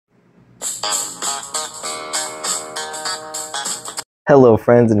Hello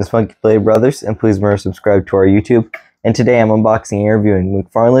friends, and it's Funky Play Brothers, and please remember to subscribe to our YouTube. And today I'm unboxing and reviewing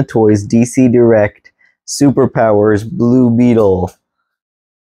Mcfarlane Toys DC Direct Superpowers Blue Beetle.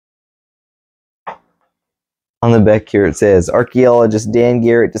 On the back here it says, archaeologist Dan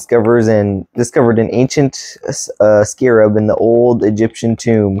Garrett discovered an ancient scarab in the old Egyptian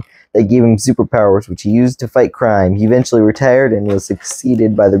tomb that gave him superpowers, which he used to fight crime. He eventually retired and was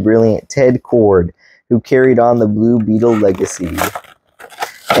succeeded by the brilliant Ted Cord, who carried on the Blue Beetle legacy.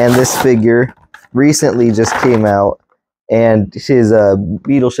 And this figure recently just came out, and his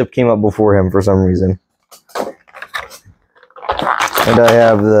beetle ship came out before him for some reason. And I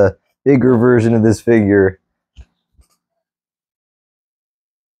have the bigger version of this figure.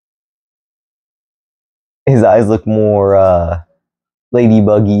 His eyes look more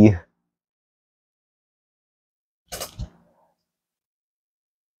ladybuggy.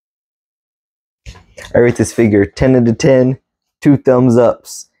 I rate this figure 10 out of 10, 2 thumbs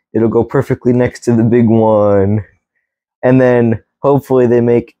ups. It'll go perfectly next to the big one. And then hopefully they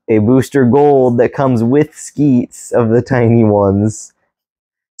make a booster gold that comes with skeets of the tiny ones.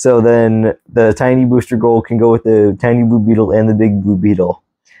 So then the tiny booster gold can go with the tiny blue beetle and the big blue beetle.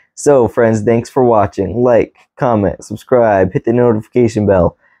 So friends, thanks for watching. Like, comment, subscribe, hit the notification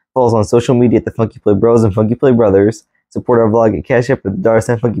bell. Follow us on social media at the Funky Play Bros and Funky Play Brothers. Support our vlog at cashapp at the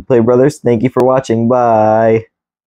 $sign Funky Play Brothers. Thank you for watching. Bye.